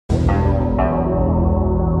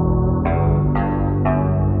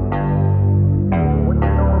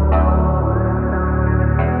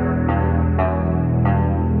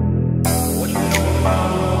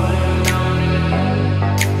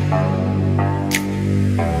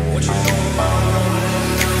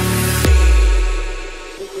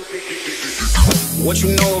What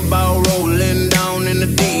you know about rolling down in the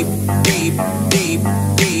deep, deep, deep,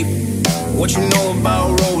 deep? What you know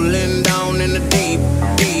about rolling down in the deep,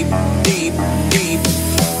 deep, deep, deep?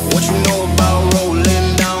 What you know about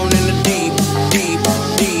rolling down in the deep, deep,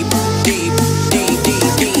 deep, deep, deep, deep,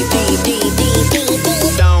 deep, deep, deep,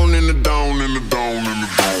 deep, down in the down in the down in the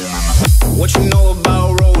down. What you know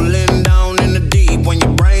about rolling down in the deep? When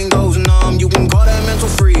your brain goes numb, you can call that mental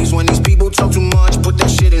freeze. When these people talk too much, put that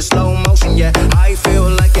shit in slow motion. Yeah, I feel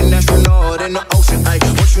like an astronaut in the ocean. Ay,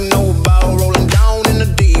 what you know about rolling down in the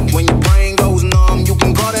deep? When your brain goes numb, you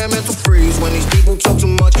can call that mental freeze. When these people talk too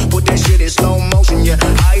much, put that shit in slow motion. Yeah,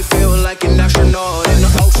 I feel like an astronaut in the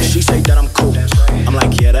ocean. She say that I'm cool, I'm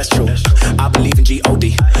like, yeah, that's true. I believe in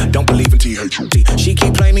G-O-D, don't believe in T-H-U-D. She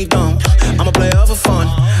keep playing me dumb, I'm a player for fun.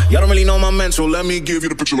 Y'all don't really know my mental, let me give you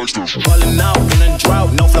the picture like this. Falling out in a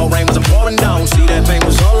drought, no flow rain was I'm pouring down. See that pain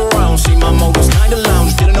was all around, see my mode was kinda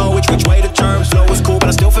lounge. Didn't know which way to turn, flow was cool but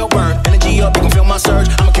I still felt burnt. Energy up, you can feel my surge,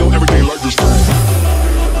 I'ma kill everything like this.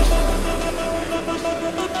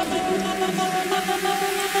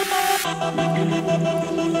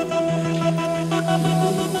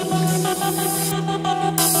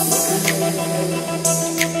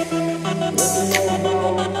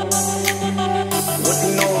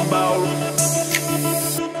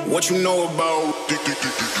 What you know about?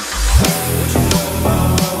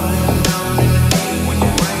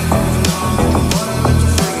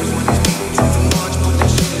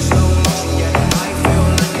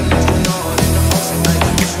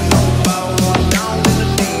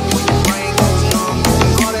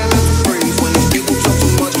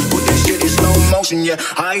 Yeah,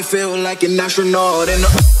 I feel like an astronaut in the.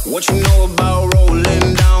 What you know about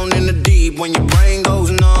rolling down in the deep? When your brain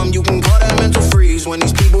goes numb, you can call that mental freeze. When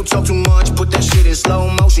these people talk too much, put that shit in slow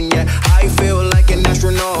motion. Yeah, I feel like an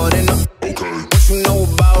astronaut in the. Okay. What you know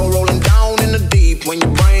about rolling down in the deep? When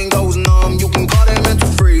your brain goes numb, you can call that mental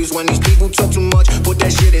freeze. When these people talk too much, put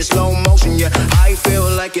that shit in slow motion. Yeah, I feel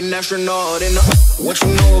like an astronaut in the. What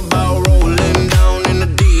you know about rolling down in the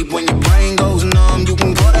deep? When your brain goes numb, you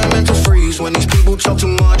can call that mental freeze. When these people talk too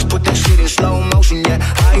much, put that shit in slow motion. Yeah,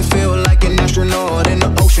 I feel like an astronaut in the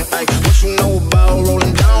ocean. Ay, what you know about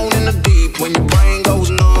rolling down in the deep? When your brain goes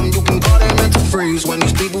numb, you can call that mental freeze. When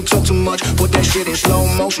these people talk too much, put that shit in slow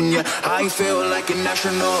motion. Yeah, I feel like an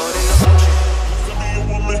astronaut in the ocean.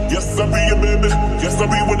 Yes, I'll be your baby. Yes, I'll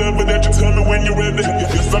be whatever that you tell me when you're ready.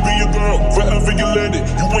 Yes, I'll be your girl, forever you let it.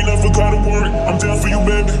 You ain't never gotta worry, I'm down for you,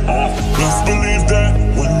 baby. Best believe that,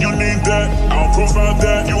 when you need that, I'll provide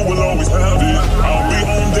that, you will always have it. I'll be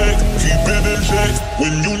on deck, keep it in check.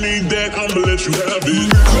 When you need that, I'ma let you have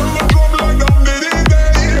it. Till my drum like I'm needing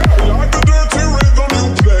that, like a dirty rhythm you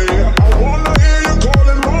play. I wanna hear you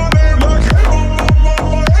calling my name like, hey mama,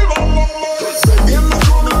 mama, hey mama, mama. Singing the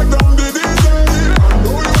drum like I'm needing that.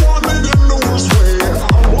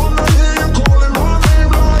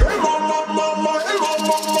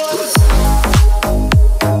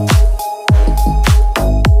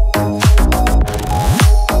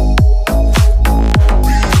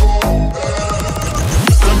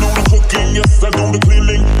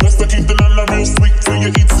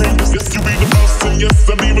 Yes,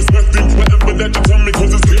 I be respecting whatever that you tell me,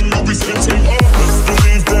 cause it's him you be sitting. Best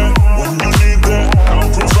believe that, when you need that, I'll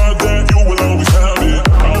provide that, you will always have it.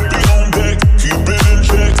 I'll be on deck, keep it in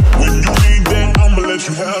check. When you need that, I'ma let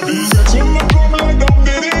you have it. Till my drum like I'm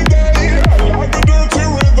getting that, like a dirty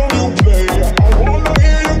rhythm you play. I wanna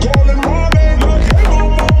hear you calling my name like, hey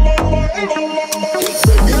mama, mama, hey mama, mama.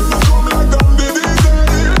 Singing the drum like I'm getting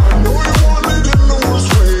that, I know you want it in the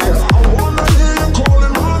worst way. I wanna hear you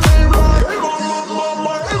calling my name like, hey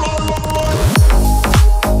mama.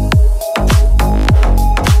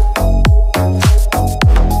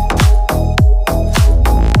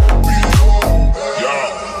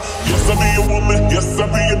 Yes, I'll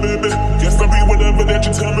be your baby. Yes, I'll be whatever that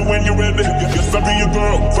you tell me when you're ready. Yes, I'll be your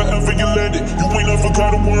girl, forever you let it. You ain't never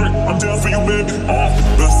gotta worry, I'm down for you, baby.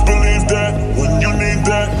 Best believe that, when you need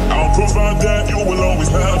that, I'll provide that, you will always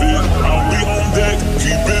have it. I'll be on deck,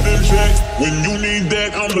 keep it in check. When you need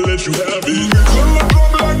that, I'ma let you have it. Till my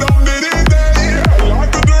drum like I'm needing that,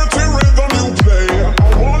 like a dirty rhythm you play.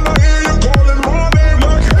 I wanna hear you calling my name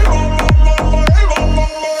like, hey mama, mama, hey mama,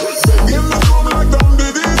 mama. Singing the drum like I'm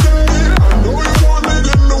needing that. I know you want it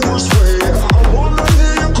in the worst way. I wanna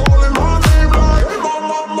hear you calling my name like, hey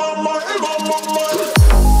mama, mama, hey mama, mama.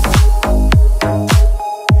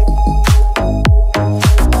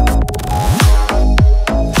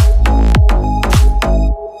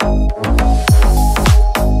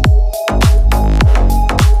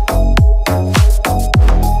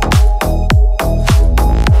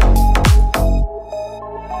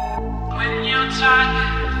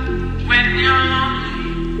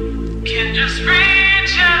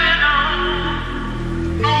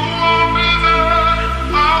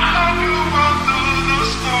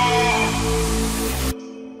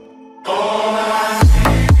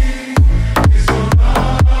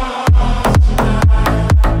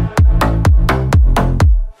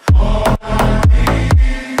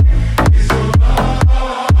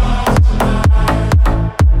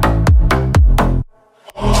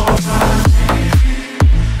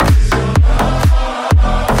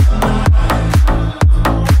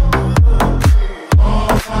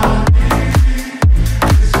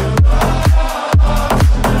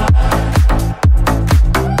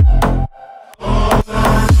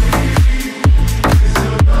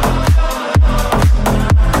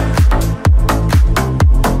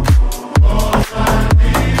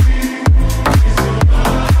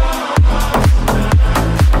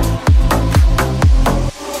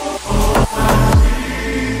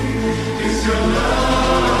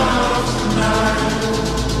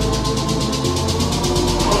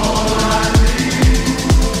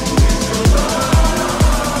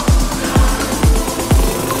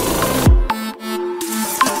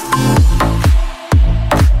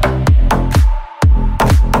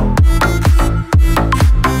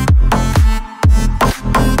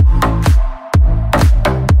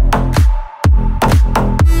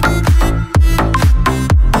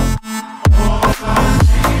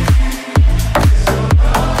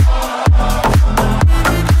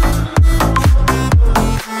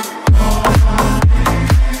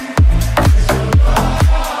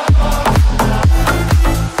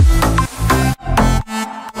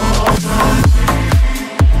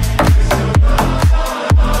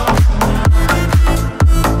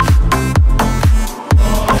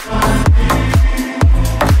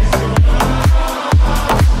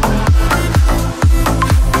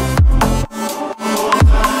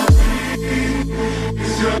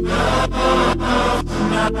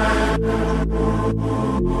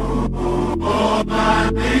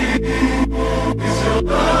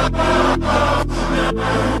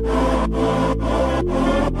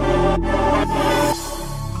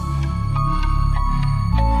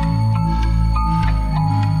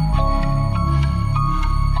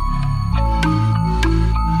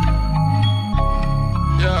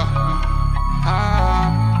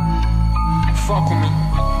 Fuck with me,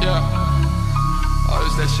 yeah. Oh,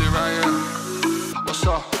 it's that shit right here. What's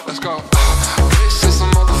up? Let's go. This is some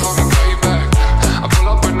motherfucking payback. I pull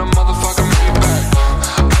up in the motherfucking Maybach.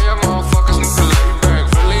 All y'all motherfuckers need to lay back.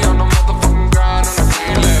 Really on the motherfucking grind on the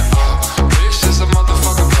daily. This is a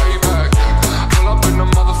motherfucking payback. Pull up in the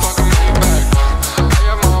motherfucking Maybach. All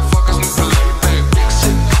y'all motherfuckers need to lay back. Big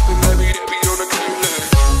shit poppin', baby, they be on the daily.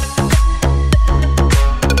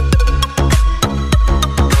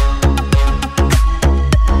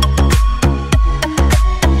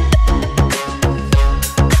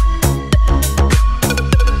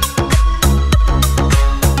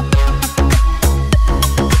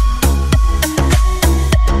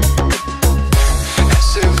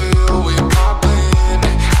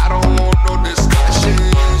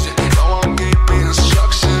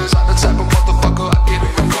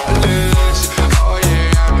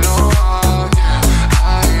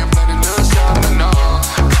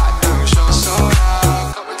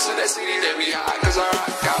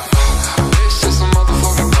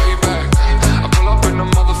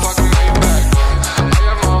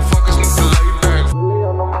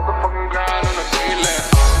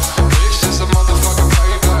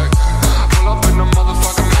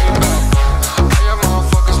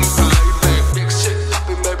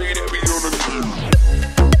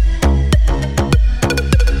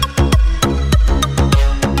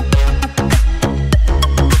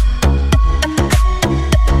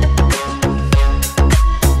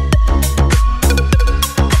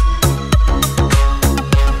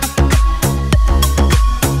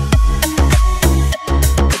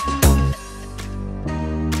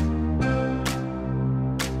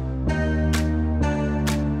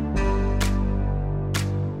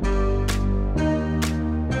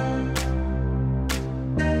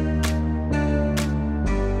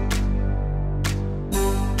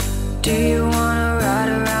 Do you wanna ride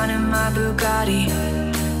around in my Bugatti?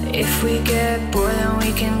 If we get bored, then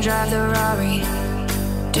we can drive the Rari.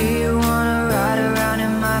 Do you wanna ride around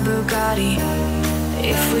in my Bugatti?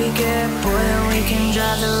 If we get bored, then we can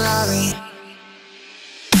drive the Rari.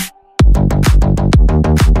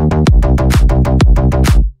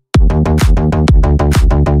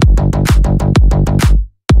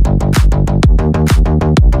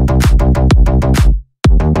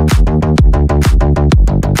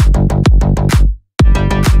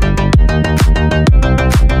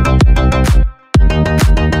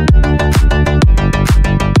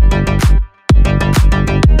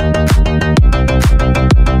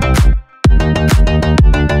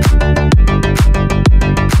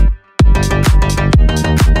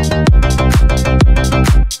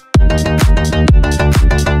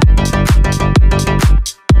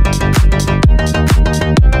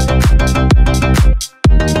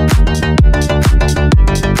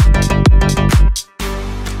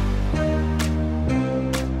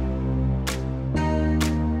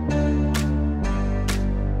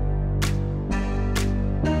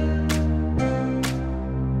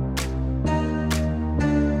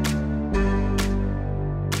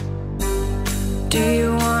 Do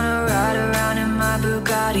you wanna ride around in my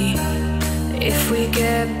Bugatti? If we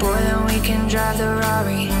get bored, then we can drive the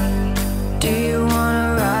Rari. Do you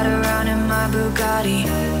wanna ride around in my Bugatti?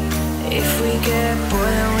 If we get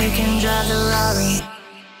bored, then we can drive the Rari.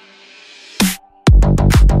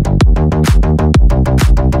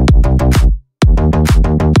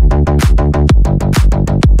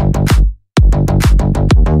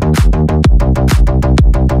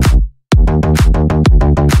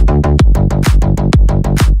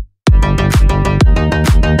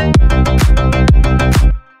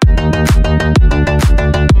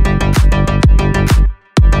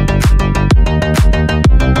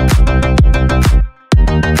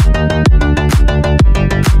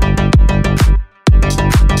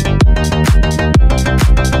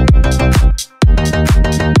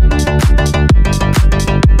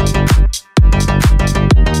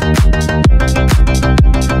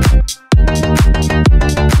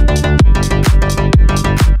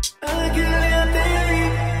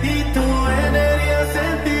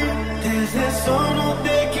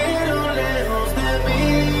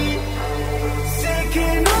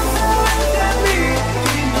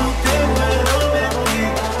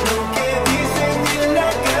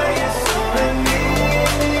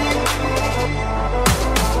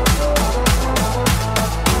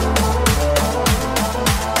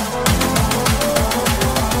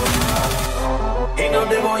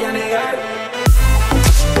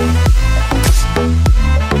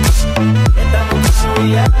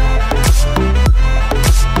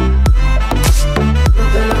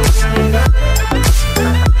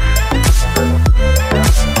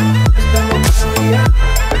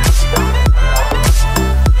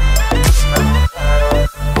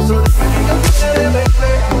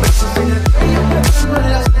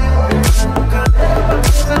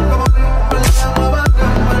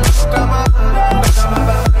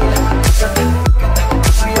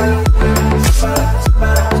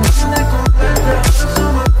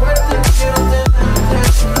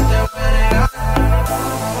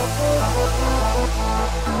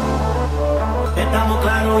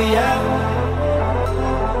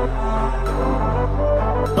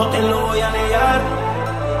 te lo voy a negar.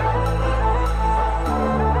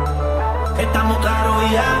 Estamos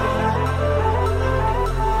claros ya.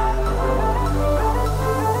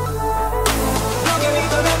 Lo que he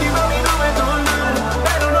visto de ti, mami, no es normal,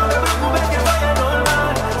 pero no te preocupes que voy a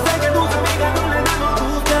normal. Sé que tus amigas no le dan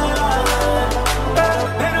gustar,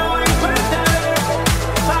 pero encuéntrale,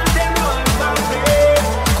 pártelo en parte.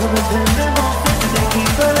 Como tenemos este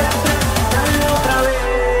equipo de atrás, dale otra vez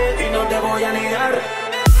y no te voy a negar.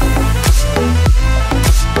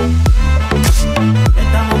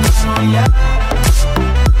 Estamos claros ya.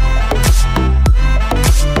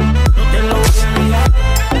 No te lo voy a negar.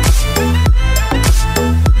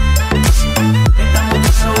 Estamos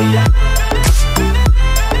claros ya.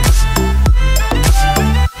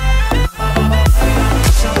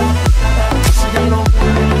 Ya no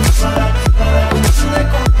puedes parar de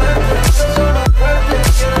contarte, persona fuerte,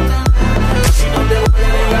 y no te voy a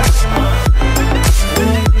negar.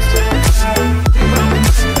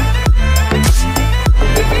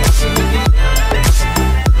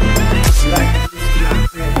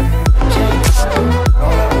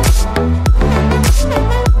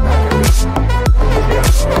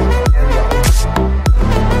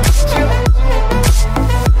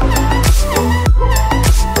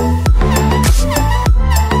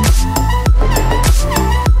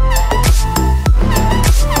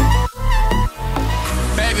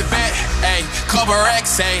 Baby bet, ayy, couple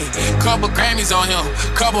racks, ayy, couple Grammys on him,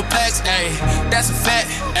 couple plaques, ayy, that's a fact,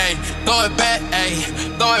 ayy, throw it back, ayy,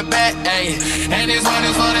 throw it back, ayy, and this one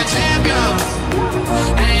is for the champion,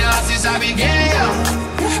 ain't lost since I began, yeah.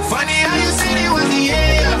 Funny how you said it was the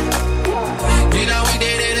year, you know we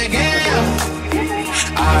did it again, yeah.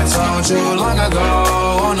 I told you long ago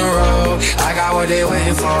on the road, I got what they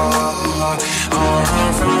waiting for. Don't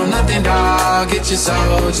run from nothing, dog. Get your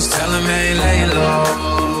soul, just tell them ain't laying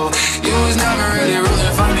low. You was never really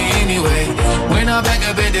rooting for me anyway. When I'm back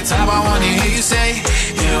up at the top, I wanna hear you say,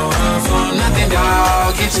 you don't run from nothing,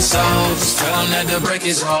 dog. Get your soul, just tell them that the break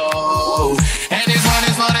is old. And this one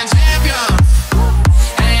is for the champion.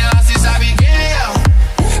 Ain't lost since I began, yeah.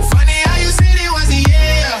 Funny how you said it was the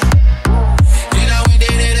year. You know we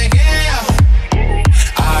did it again, yeah.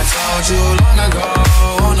 I told you long ago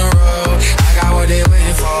on the road, I got what they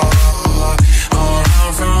waiting for. Don't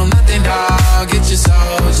run from nothing, dog. Get your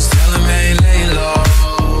soul, just tell them ain't lay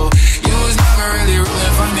low. You was never really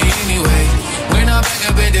rooting for me anyway. When I'm back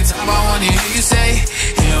up at the top, I wanna hear you say,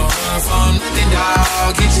 you don't run from nothing,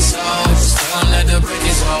 dog. Get your soul, just tell them that the break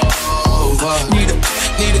is over. Need a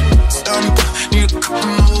stomach, need a couple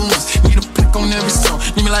more ones, need a pick on every song.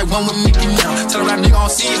 Need me like one with Nicki now. Tell a rap nigga I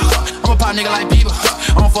don't see it, I'm a pop nigga like Bieber,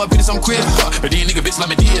 I'm for a bitch, I'm queer, but these nigga bitch let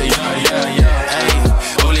me deal, yeah,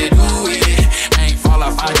 ayy. Only do it, ain't fall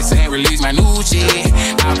off, I just ain't release my new shit.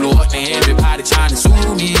 I blow up and everybody tryna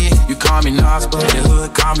sue me. You call me Nas, but the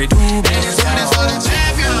hood call me Doobie. And this one is for the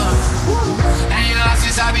champion, ain't lost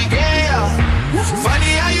since I began, yeah.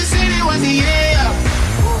 Funny how you said it was the year.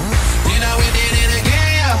 You know we did it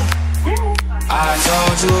again, yeah. I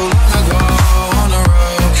told you long ago on the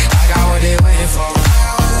road, I got what they waiting for.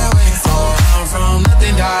 Run from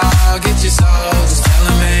nothing, dog. Get your soul, just tell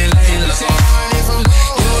them ain't laying low.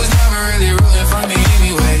 You was never really rooting for me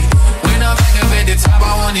anyway. When I'm back up at the top,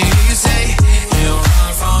 I wanna hear you say, you don't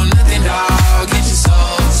run from nothing, dog. Get your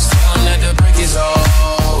soul, just tell them that the break is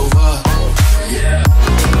over. Yeah.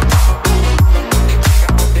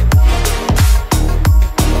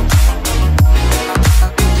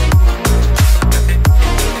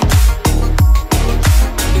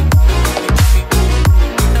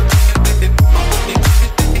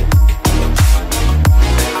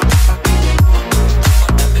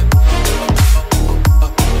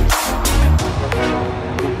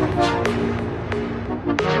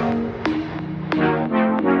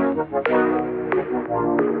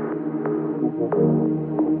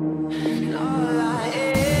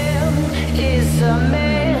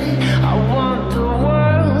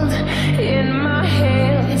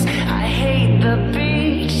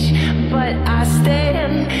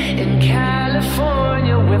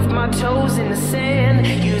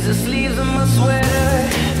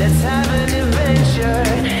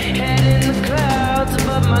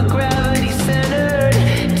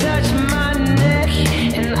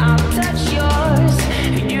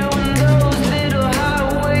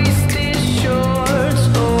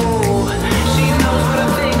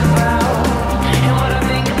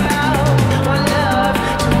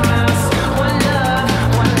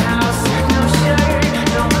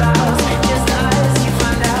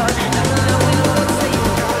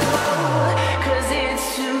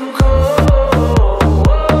 Cold.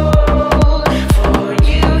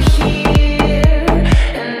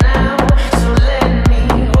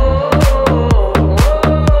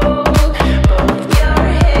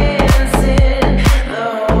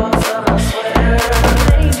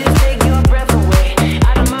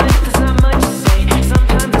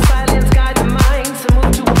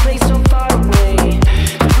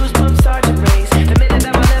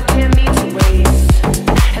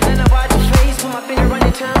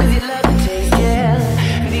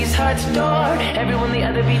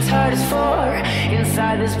 heart is for.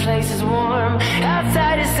 Inside this place is warm,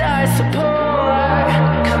 outside is our support.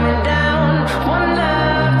 Coming down, one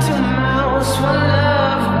love, two mouths, one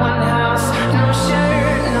love, one house. No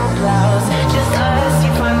shirt, no blouse, just us,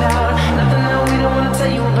 you find out. Nothing that we don't wanna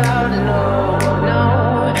tell you about. No, no,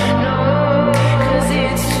 no, 'cause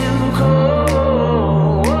it's too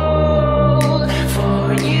cold for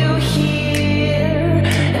you here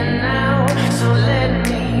and now. So let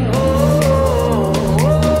me hold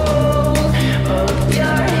both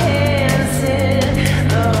your hands in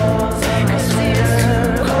the holes, 'cause it's too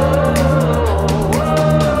cold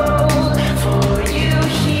for you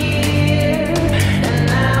here and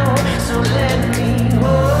now. So let me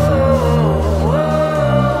hold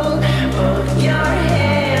both your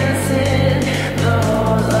hands in the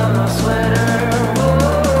holes of my sweater.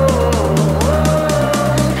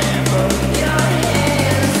 Both your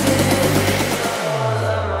hands in the holes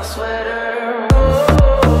of my sweater.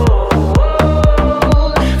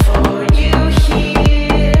 For you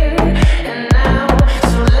here and now.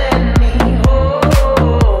 So let me hold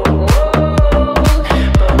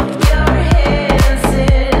both your hands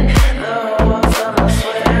in the holes of my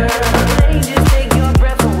sweater. Let me just take your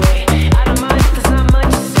breath away. I don't mind if there's not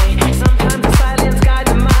much to say. Sometimes the silence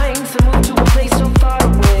guides the mind to move to a place so far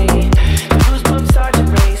away. The goosebumps start to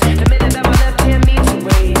race the minute that my left hand meets your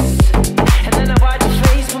waist. And then I watch your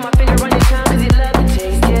face, put my finger on your tongue 'cause you love the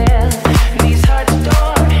taste, yeah. These hearts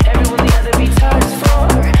adore everyone the other beats heart is for.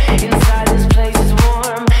 Inside this place is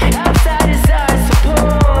warm, outside is our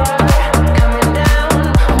support. Coming down,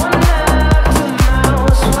 one love, two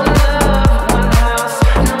mouths, one love, one house.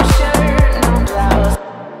 No shirt, no blouse.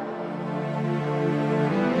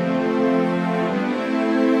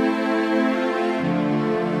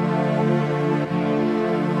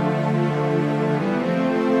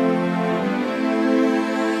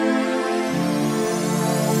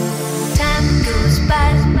 Time goes by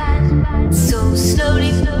so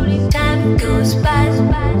slowly. Time goes by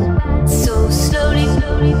so slowly.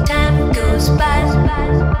 Time goes by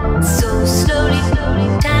so slowly.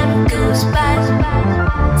 Time goes by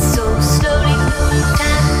so slowly.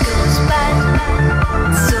 Time goes by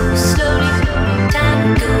so slowly. Time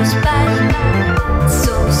goes by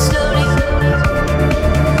so slowly.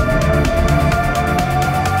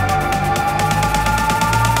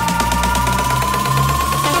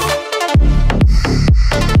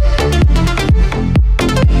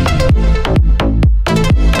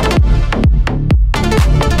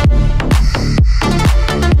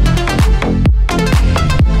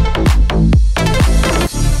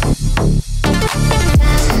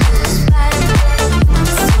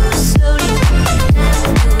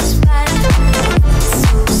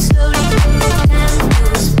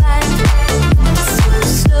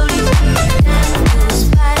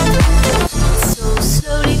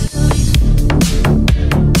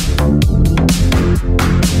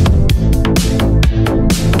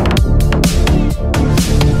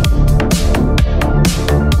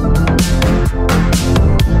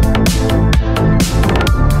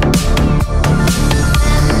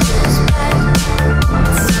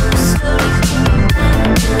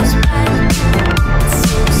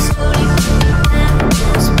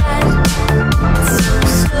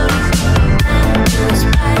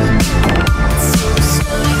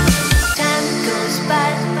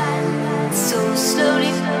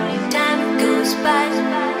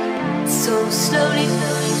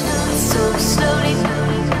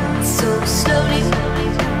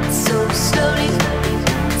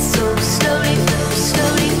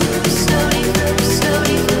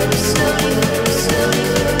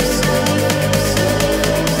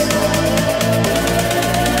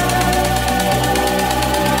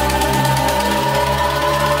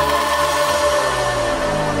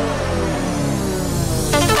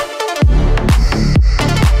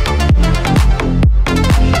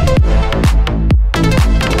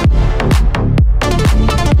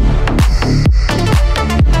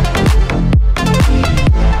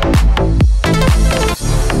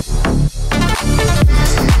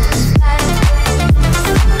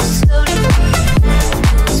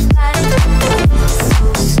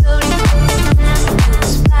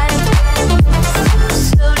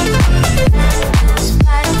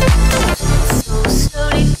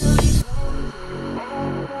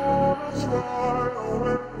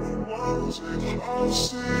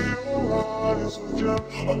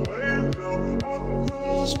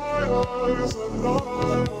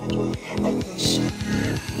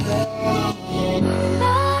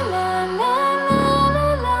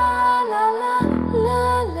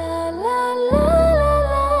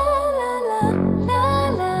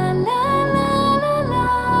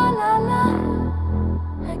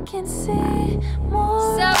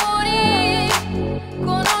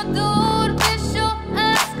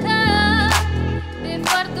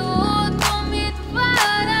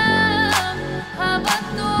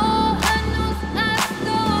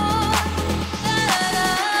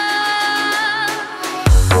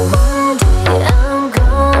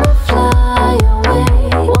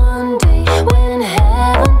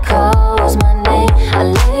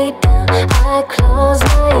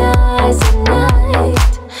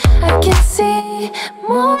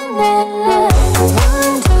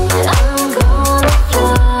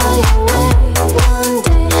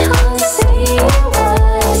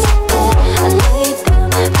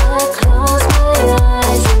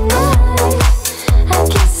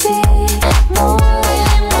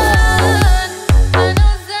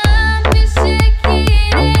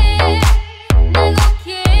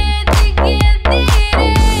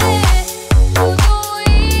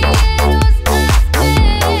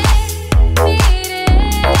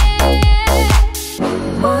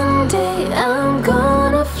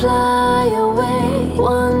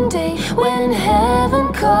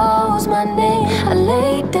 my name. I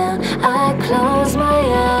lay down, I close my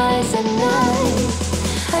eyes at night.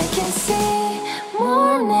 I can see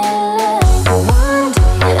morning light. One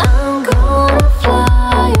day I'm gonna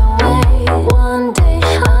fly away. One day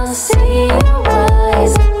I'll see you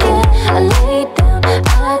rise again. I lay down,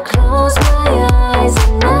 I close my eyes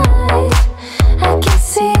at night. I can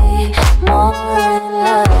see morning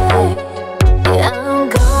light. Yeah, I'm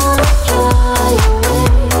gonna fly away.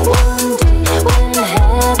 One day when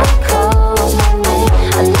heaven calls my name,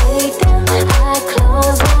 I lay down, I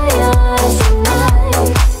close my eyes at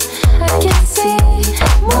night. I can see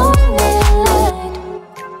morning light.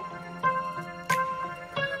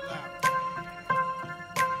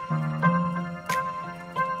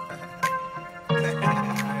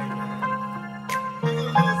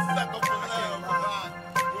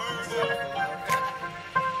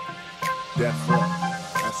 That's right.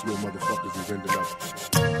 That's where motherfuckers is ending up.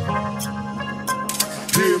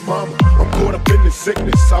 Dear mama, I'm caught up in this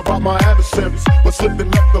sickness. I rob my adversaries, but slipping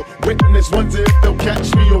left the witness. Wonder if they'll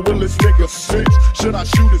catch me or will this nigga snitch? Should I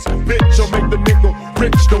shoot this bitch or make the nigga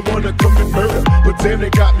rich? Don't wanna commit murder, but damn they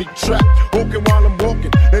got me trapped. Walking while I'm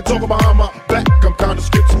walking and talking behind my back. I'm kinda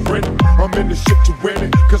schizophrenic. I'm in this shit to win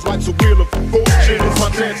it, cause life's a wheel of fortune. It's my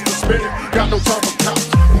chance to spin it. Got no time for cops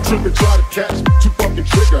who trippin', try to catch me. Too fucking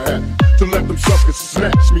trigger happy to let them suckers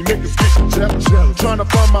snatch me. Niggas getting jealous, trying to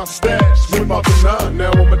find my stash. Whip out the nine,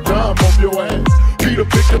 now I'm a dime off your ass. Peter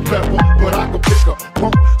pick the pepper, but I can pick a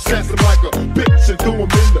pump. Sass him like a bitch and threw him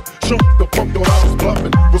in the trunk. The pump thought I was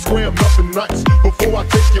bluffing, but square nothing nice. Before I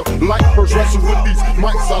take your life, first wrestle with these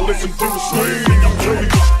mics, I listen through the screen.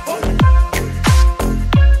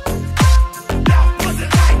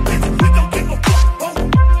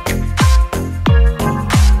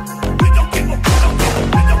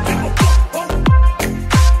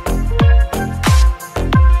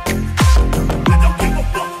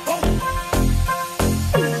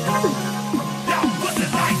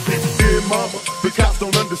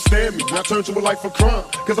 I turned to a life of crime,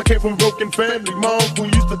 cause I came from a broken family. My uncle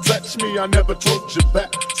used to touch me, I never told you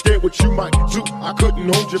back. Scared what you might do, I couldn't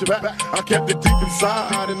hold you back. I kept it deep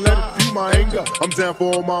inside and let it be my anger. I'm down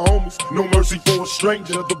for all my homies, no mercy for a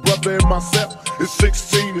stranger. The brother in myself is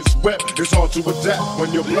 16, it's wet. It's hard to adapt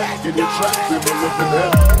when you're black and you're trapped in the living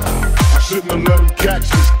hell. I shouldn't have let him catch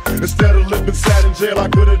me. Instead of living sad in jail, I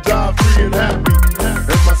could have died free and happy.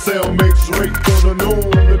 And my cellmates raped on the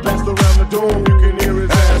noon and passed around the door. You can hear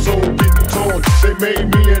his asshole getting torn. They made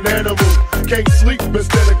me an animal. Can't sleep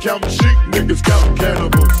instead of counting sheep. Niggas counting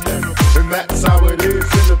cannibals. And that's how it is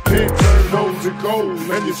in the pen. Turn nose and cold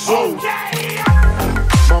and your soul.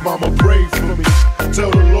 My mama prayed for me.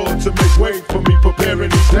 Tell the Lord to make way for me. Prepare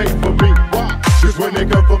any day for me. Why? Cause when they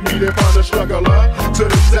come for me, they find a struggler. To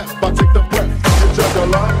the death, I take the breath from the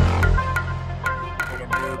juggler. A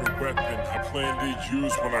murder weapon I planned to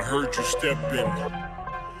use when I heard you step in.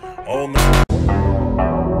 All night.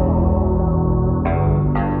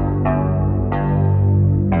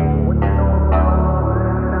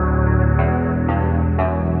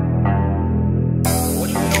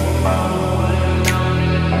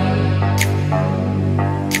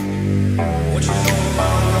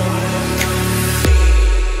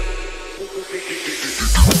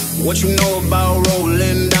 What you know about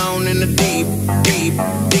rolling down in the deep, deep,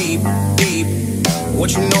 deep, deep?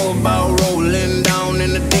 What you know about rolling down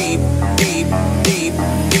in the deep, deep, deep,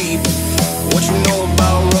 deep? What you know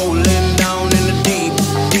about rolling down in the deep,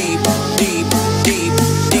 deep, deep, deep,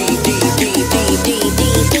 deep, deep, deep, deep, deep,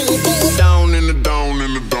 deep, deep, down in the down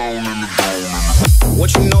in the down in the down.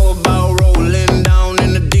 What you know about rolling down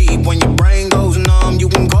in the deep? When your brain goes numb, you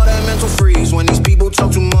can call that mental freeze. When these people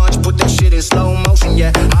talk too much, put that shit in slow motion.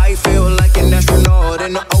 Yeah, I feel like an astronaut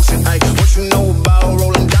in the ocean. Ay, what you know about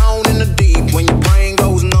rolling down in the deep? When your brain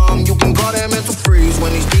goes numb, you can call that mental freeze.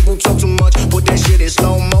 When these people talk too much, put that shit in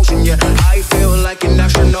slow motion. Yeah, I feel like an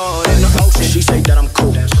astronaut in the ocean. She say that I'm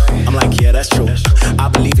cool, I'm like, yeah, that's true. I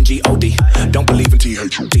believe in G-O-D, don't believe in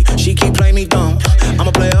T-H-U-D. She keep playing me dumb, I'm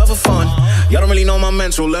a player for fun. Y'all don't really know my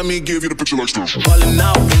mental, let me give you the picture like this. Falling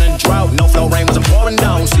out in a drought, no flow rain wasn't pouring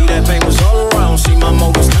down. See that pain was all around, see my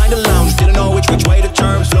mode was kinda lounge. Didn't know which way to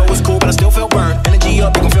turn, flow was cool but I still felt burnt. Energy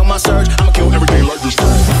up, you can feel my surge, I'ma kill everything like this.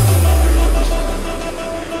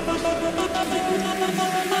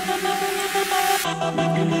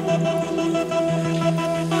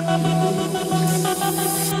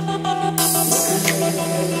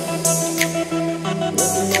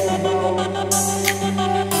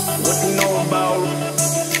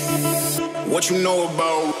 What you know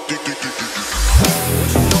about?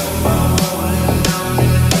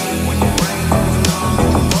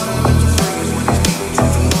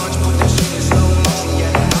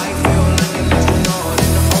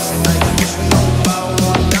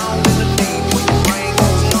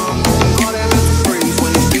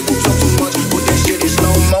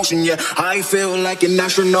 feel like an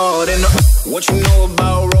astronaut in the. What you know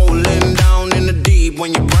about rolling down in the deep?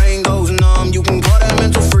 When your brain goes numb, you can call that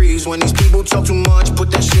mental freeze. When these people talk too much,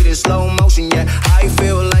 put that shit in slow motion. Yeah, I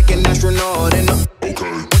feel like an astronaut in the.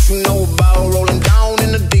 What you know about rolling down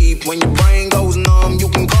in the deep? When your brain goes numb, you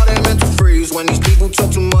can call that mental freeze. When these people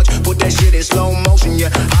talk too much, put that shit in slow motion.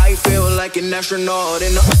 Yeah, I feel like an astronaut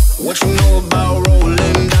in the. What you know about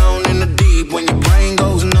rolling down in the deep? When your brain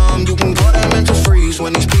goes numb, you can call that mental freeze.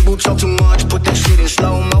 When these people talk too much, put that shit in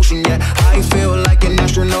slow motion. Yeah, I feel like an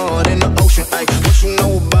astronaut in the ocean. Ay, what you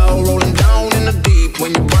know about rolling down in the deep?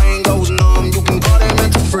 When your brain goes numb, you can call that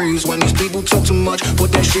mental freeze. When these people talk too much,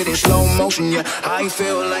 put that shit in slow motion. Yeah, I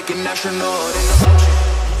feel like an astronaut in the ocean.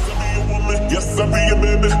 Yes, I'll be your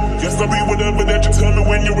baby. Yes, I'll be whatever that you tell me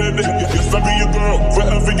when you're ready. Yes, I'll be your girl,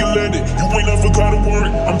 forever you let it. You ain't never gotta worry,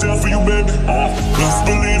 I'm down for you, baby. Best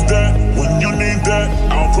believe that, when you need that,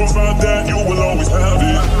 I'll provide that, you will always have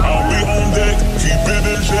it. I'll be on deck, keep it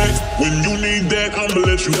in check. When you need that, I'ma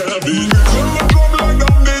let you have it. Till the drum like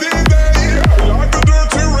I'm getting day, like a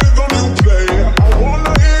dirty rhythm you play. I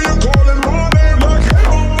wanna hear you calling my name like, hey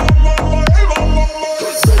mama, mama, hey mama, mama.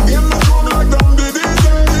 Singing the drum like I'm getting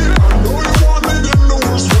day.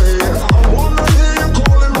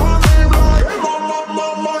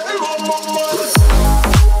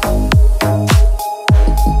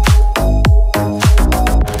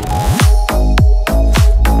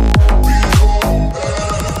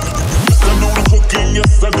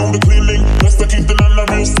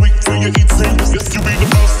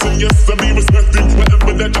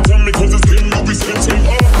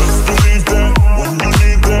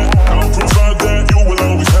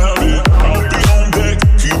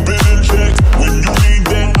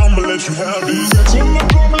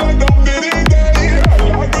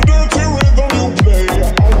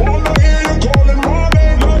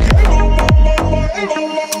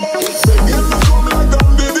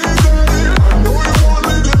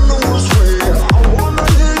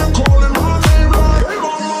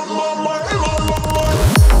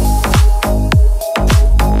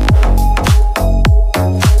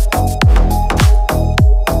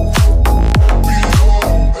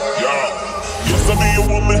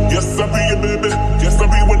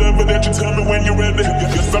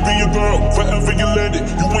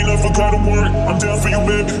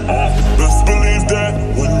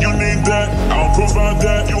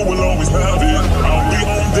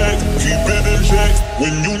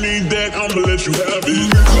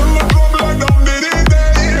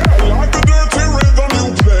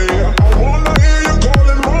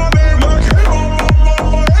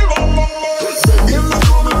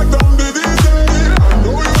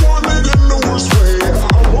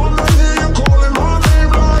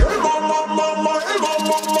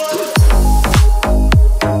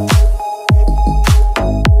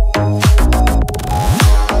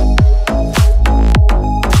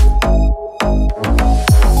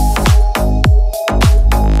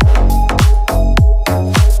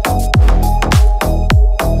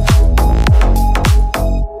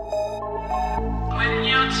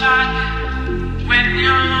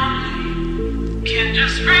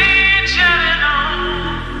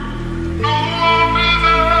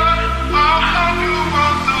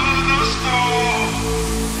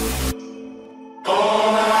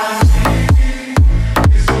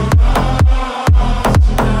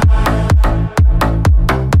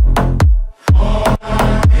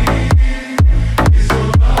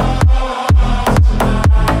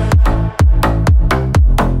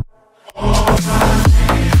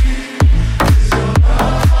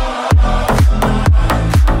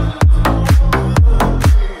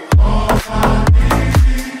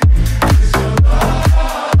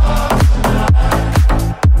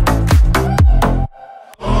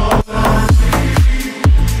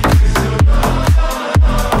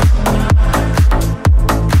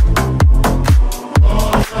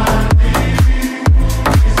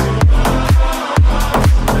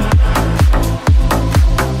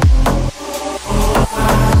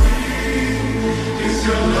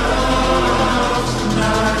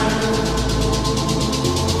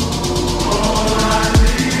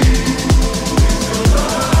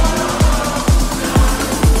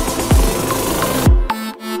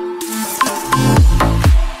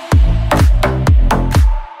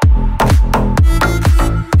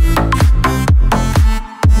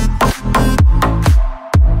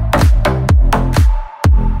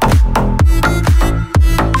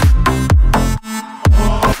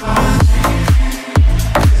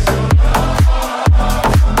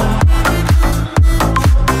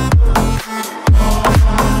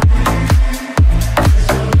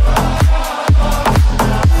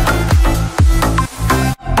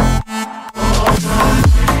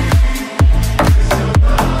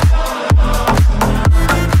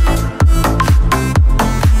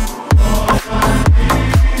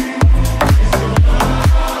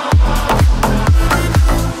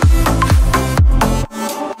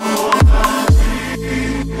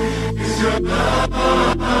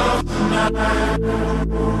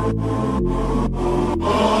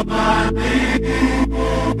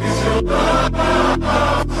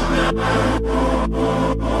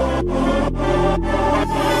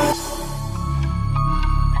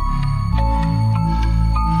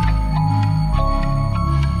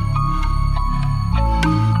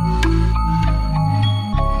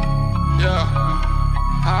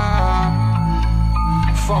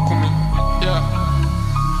 Fuck with me, yeah.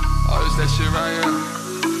 Oh, it's that shit right here.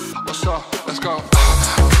 What's up? Let's go.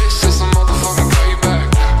 This is a motherfucking payback.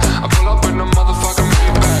 I pull up in a motherfucking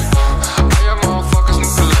Maybach. I am motherfuckers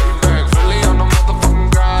need to lay back. Really on the motherfucking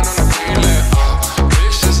grind on the daily.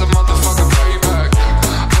 This is a motherfucking payback.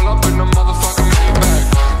 Pull up in a motherfucking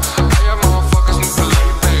Maybach. I am motherfuckers need to lay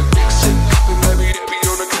back. Big shit poppin', baby, they be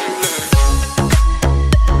on the daily.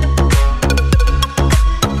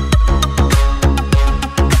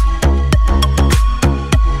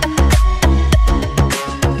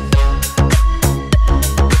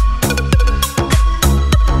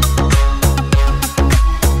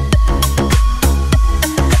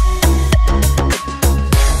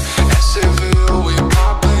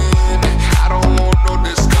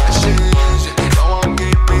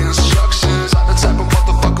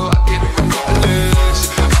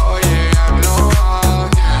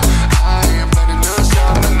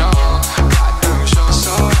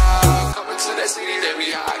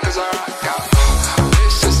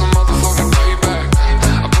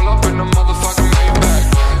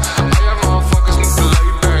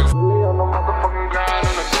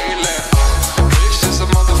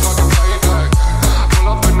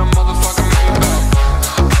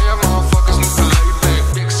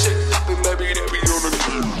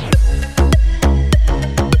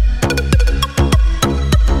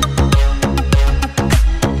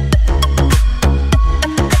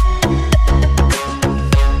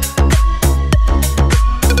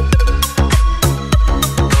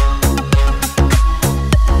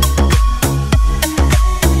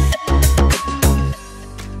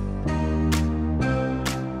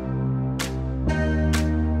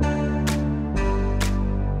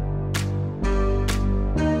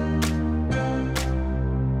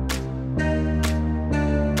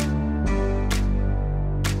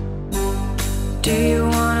 Do you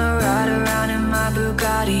wanna ride around in my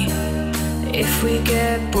Bugatti? If we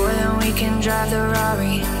get bored then we can drive the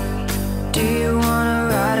Rari. Do you wanna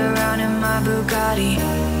ride around in my Bugatti?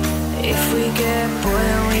 If we get bored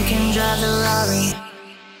then we can drive the Rari.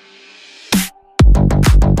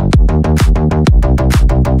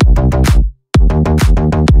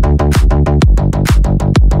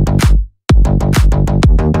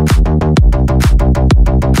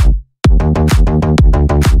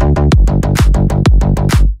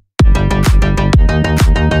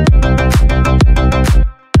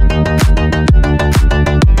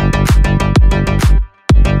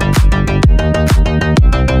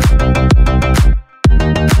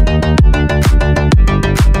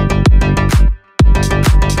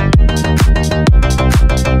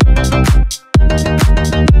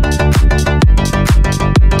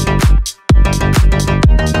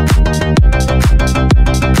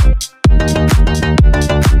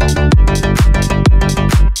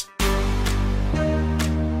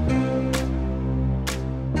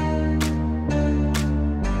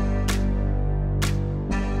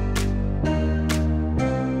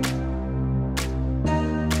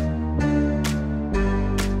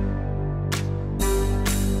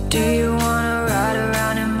 Do you wanna ride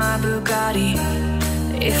around in my Bugatti?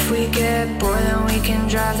 If we get bored then we can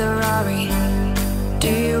drive the Rari. Do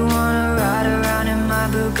you wanna ride around in my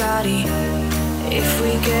Bugatti? If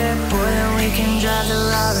we get bored then we can drive the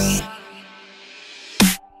Rari.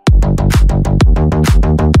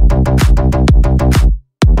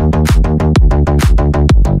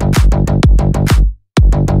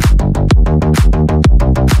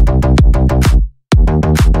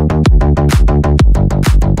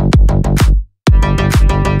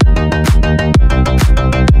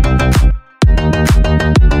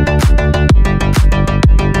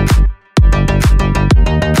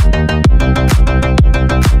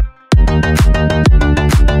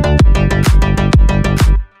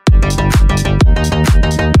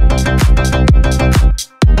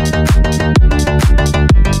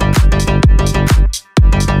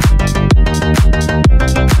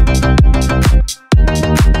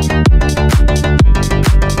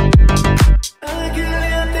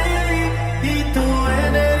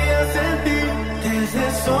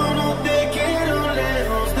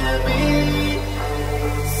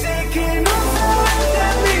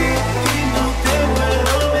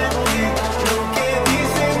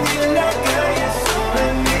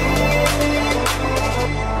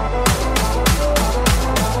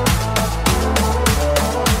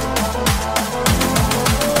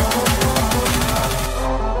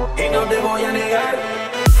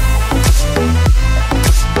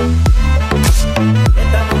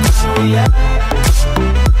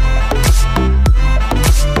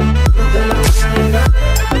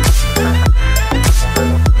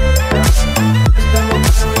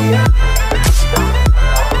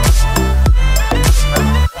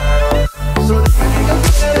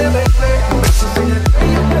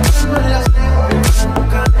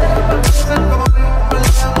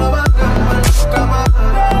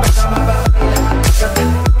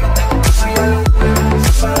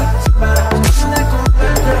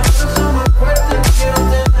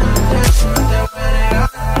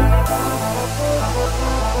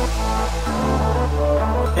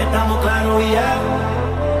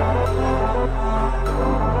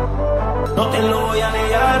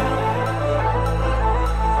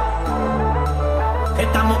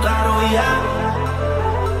 estamos claros y ya.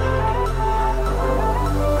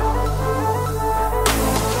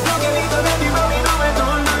 Lo que he visto de ti, mami, no es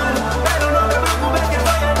normal, pero no te preocupes que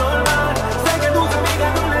soy anormal. Sé que tus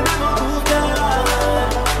amigas no le damos gustar,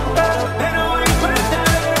 pero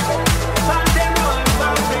encuéntrame, pártelo en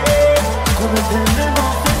parte. Como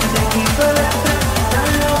tenemos te quito el estrés,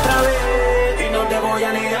 dale otra vez y no te voy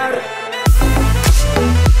a negar.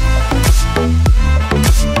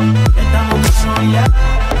 Estamos claros ya.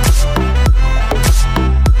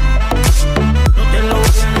 No te lo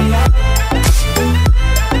voy a negar.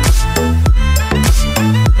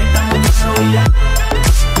 Estamos claros ya.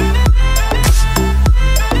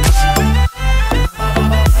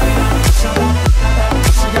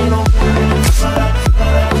 Ya no puedes parar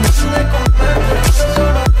de contarte,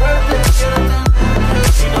 persona fuerte,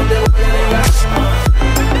 y no te voy a negar.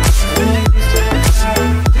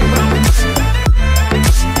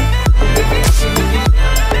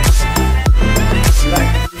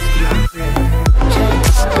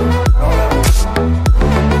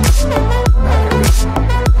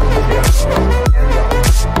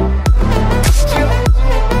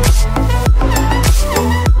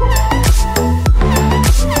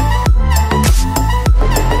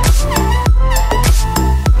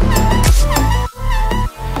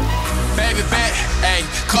 Baby bet, ayy,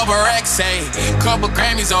 couple racks, ayy, couple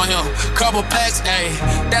Grammys on him, couple plaques, ayy,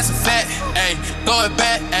 that's a fact, ayy, throw it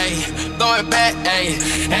back, ayy, throw it back, ayy,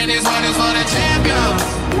 and this one is for the champion,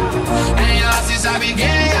 ain't lost since I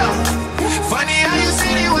began, yeah. Funny how you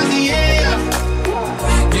said it was the year,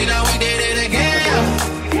 you know we did it again, yeah.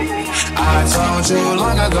 I told you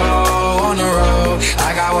long ago on the road,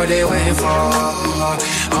 I got what they waiting for.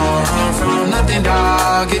 Don't run from nothing,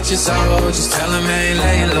 dog. Get your soul, just tell them ain't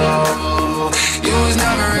laying low. You was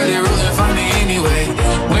never really rooting for me anyway.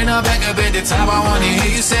 When I'm back up at the top, I wanna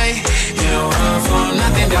hear you say, you don't run from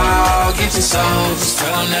nothing, dog. Get your soul, just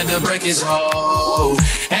tell them that the break is old.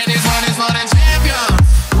 And this one is for the champion.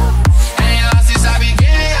 Ain't lost since I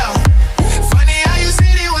began, yeah. Funny how you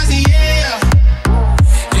said it was the year.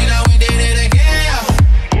 You know we did it again, yeah.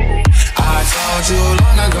 I told you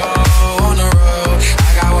long ago on the road, I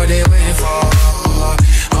got what they waiting for.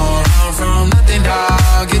 Don't run from nothing,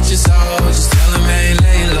 dog. Get your soul, just tell them ain't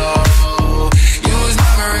lay low. You was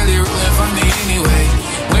never really rooting for me anyway.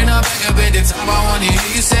 When I'm back up at the top, I wanna hear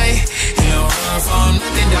you say, you don't run from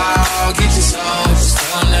nothing, dog. Get your soul, just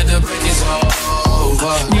tell them that the break is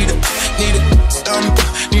over. Need a stump,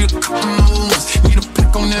 need a couple more ones, need a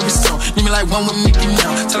pick on every song. Need me like one with Mickey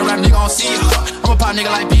now. Tell a rap nigga I don't see you, I'm a pop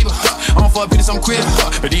nigga like Bieber, I'm for a bitch, I'm queer,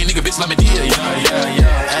 but these nigga bitch let me deal,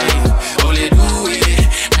 yeah, ayy. Only do it,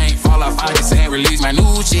 ain't fall off, I just ain't release my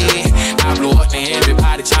new shit. I blow up and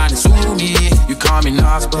everybody tryna sue me. You call me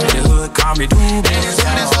Nas, but the hood call me Doobie. And this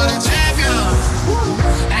one is for the champion,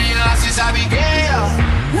 ain't lost since I began, yeah.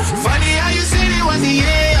 Funny how you said it was the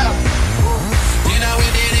year. You know we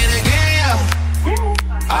did it again, yeah.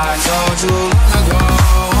 I told you long ago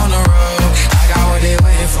on the road, I got what they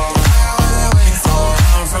waiting for. Don't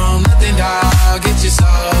run from nothing, dog. Get your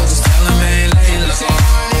soul, just tell them ain't laying low.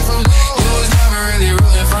 You was never really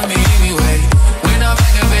rooting for me anyway. When I'm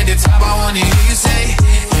back up at the top, I wanna hear you say,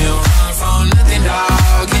 you don't run from nothing,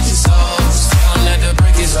 dog. Get your soul, just tell them that the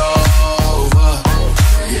break is over.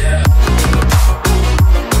 Yeah. Here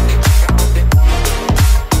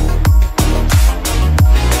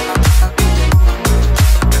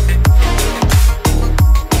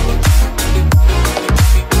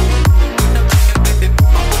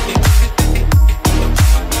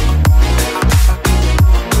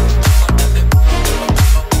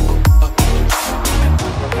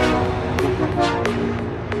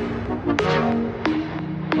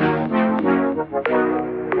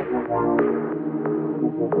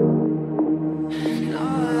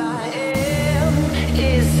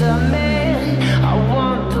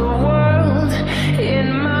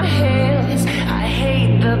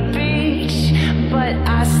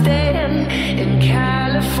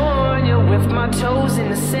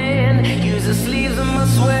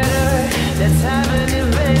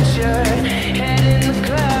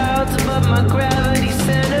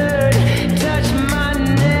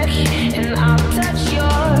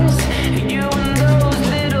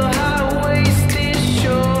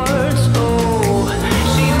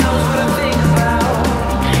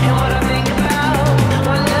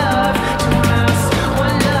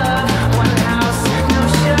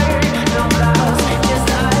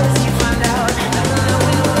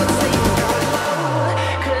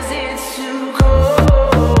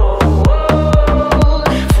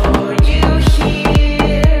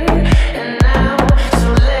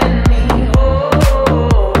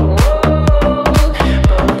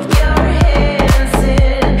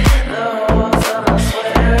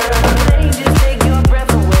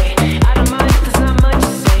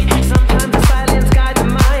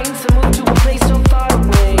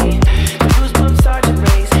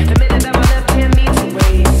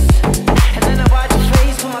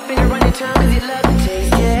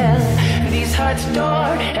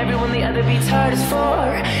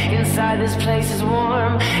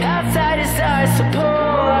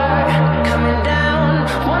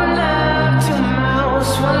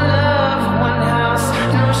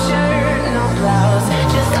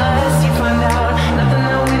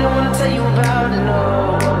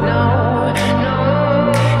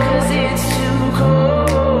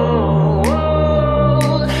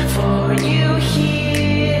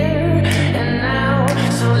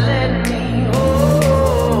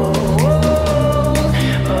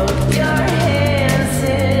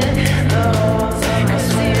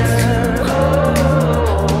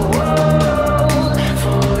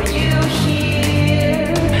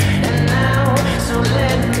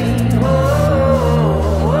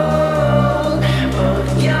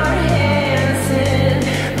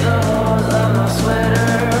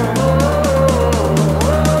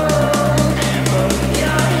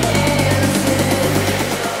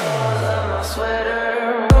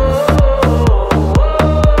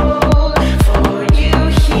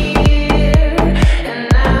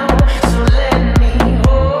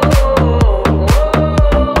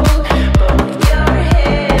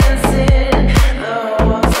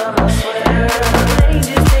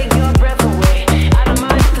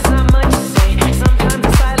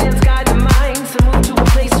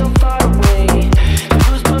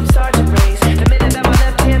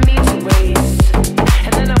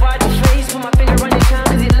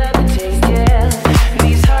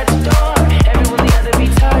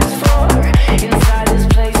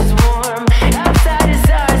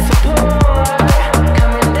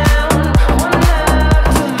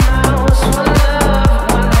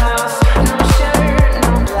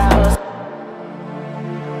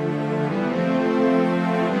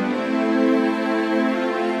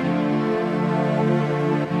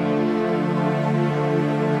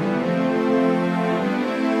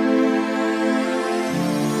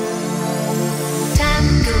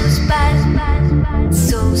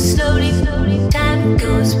time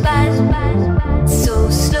goes by so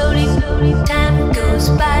slowly. Time goes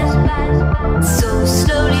by so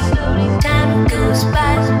slowly. Time goes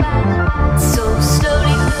by so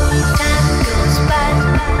slowly. Time goes by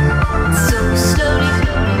so slowly.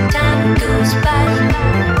 Time goes by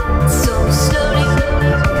so slowly.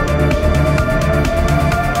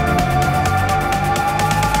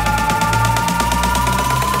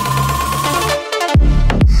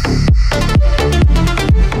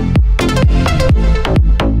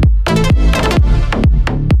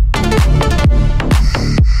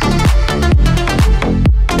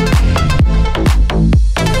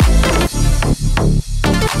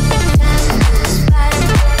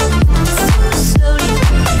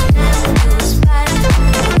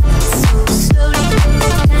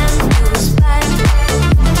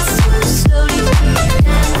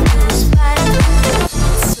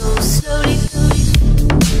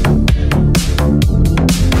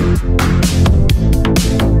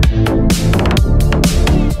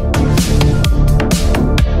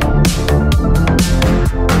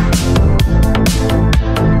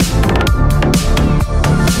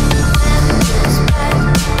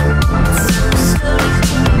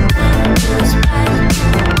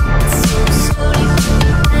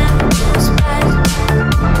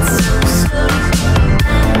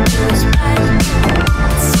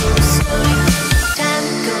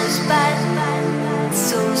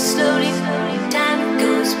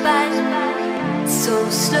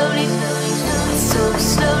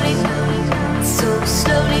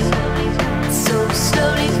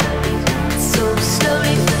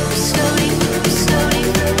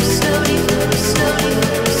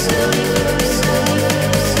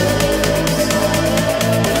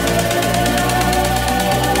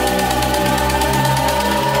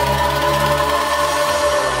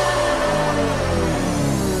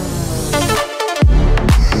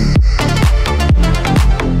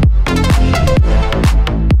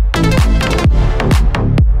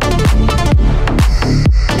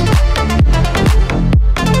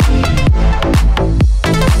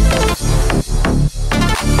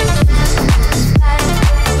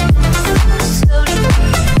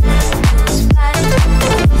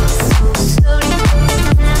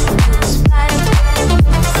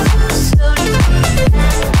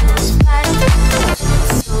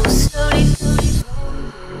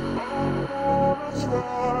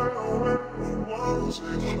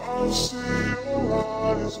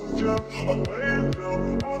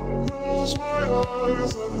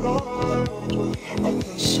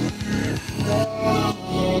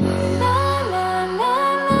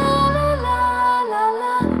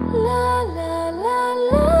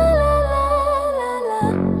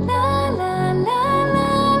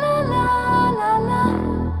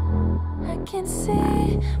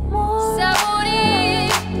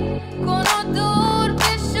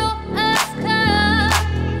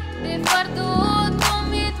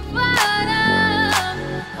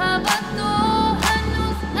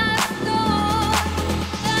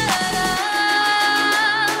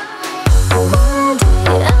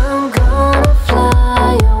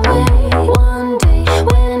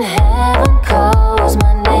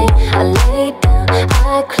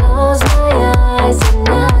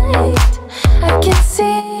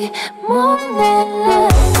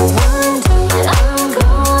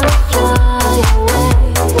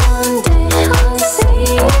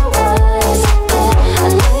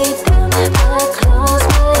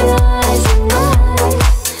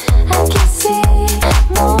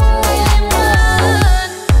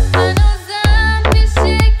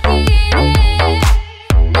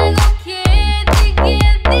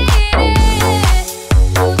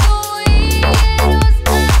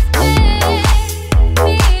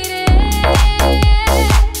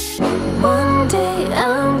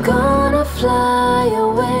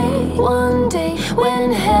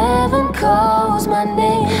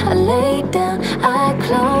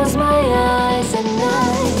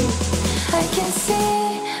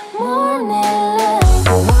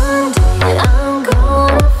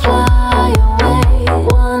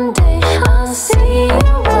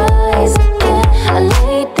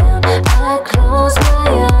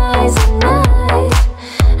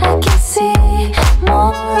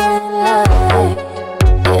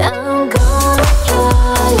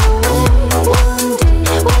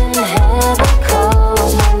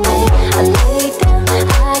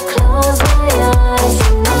 Close my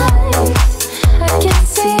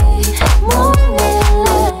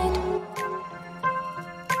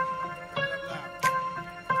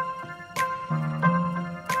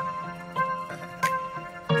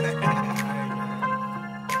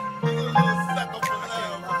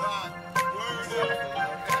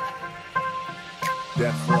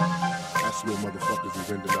This little motherfuckers is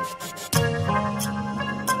ending up.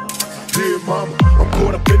 Dear mama, I'm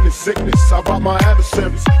caught up in this sickness. I rob my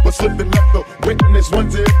adversaries, but slipping left the witness.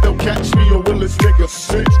 Wonder if they'll catch me or will this nigga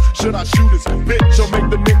snitch? Should I shoot his bitch or make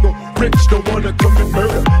the nigga rich? Don't wanna commit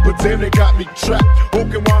murder, but damn they got me trapped.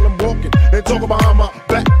 Walking while I'm walking and talking behind my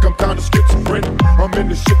back. I'm kinda schizophrenic. I'm in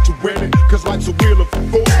this shit to win it, cause life's a wheel of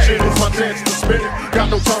fortune. It's my chance to spin it. Got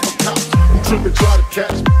no time for cops who trip and try to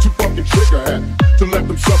catch me. Too fucking trigger happy to let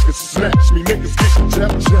them suckers snatch me. Niggas getting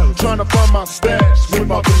jealous, trying to find my stash. Whip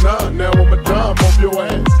out the 9, now I'm a dime off your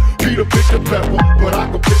ass. Peter pick a pepper, but I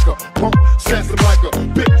can pick a pump. Sass him like a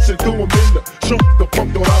bitch and throw him in the trunk. The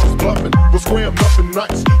pump thought I was bluffing, but swear I'm nothing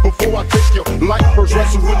nice. Before I take your life, first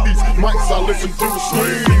wrestle with these mics, I listen through the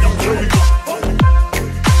screen.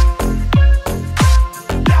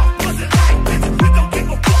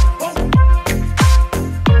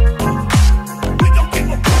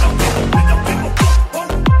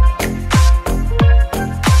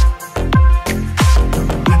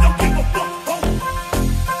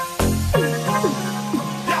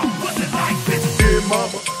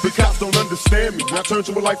 I turned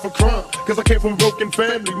to a life of crime, cause I came from a broken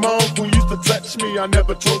family. My uncle used to touch me, I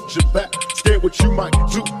never told you back. Scared what you might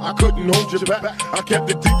do, I couldn't hold you back. I kept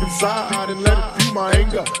it deep inside and let it be my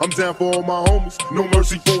anger. I'm down for all my homies, no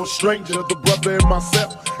mercy for a stranger. The brother in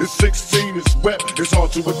myself is 16, it's wet. It's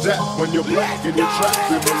hard to adapt when you're black and you're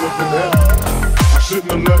trapped in the living hell. I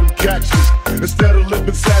shouldn't have let him catch me. Instead of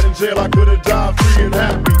living sad in jail, I could have died free and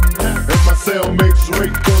happy. And my cellmates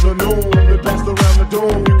raped on the noon. They passed around the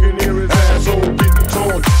door, you can hear his asshole getting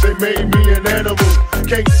torn. They made me an animal.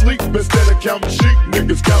 Can't sleep instead of counting sheep,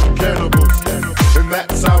 niggas counting cannibals. And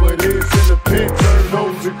that's how it is in the pen. Turn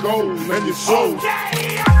nose and cold and your soul.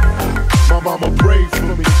 My mama prayed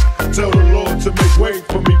for me. Tell the Lord to make way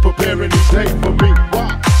for me. Prepare any day for me.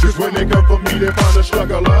 Why? Cause when they come for me, they find a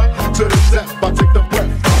struggler. To the death, I take the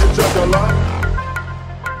breath from the juggler.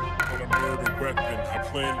 On a murder weapon, I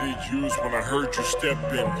planned to use when I heard you step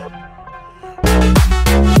in.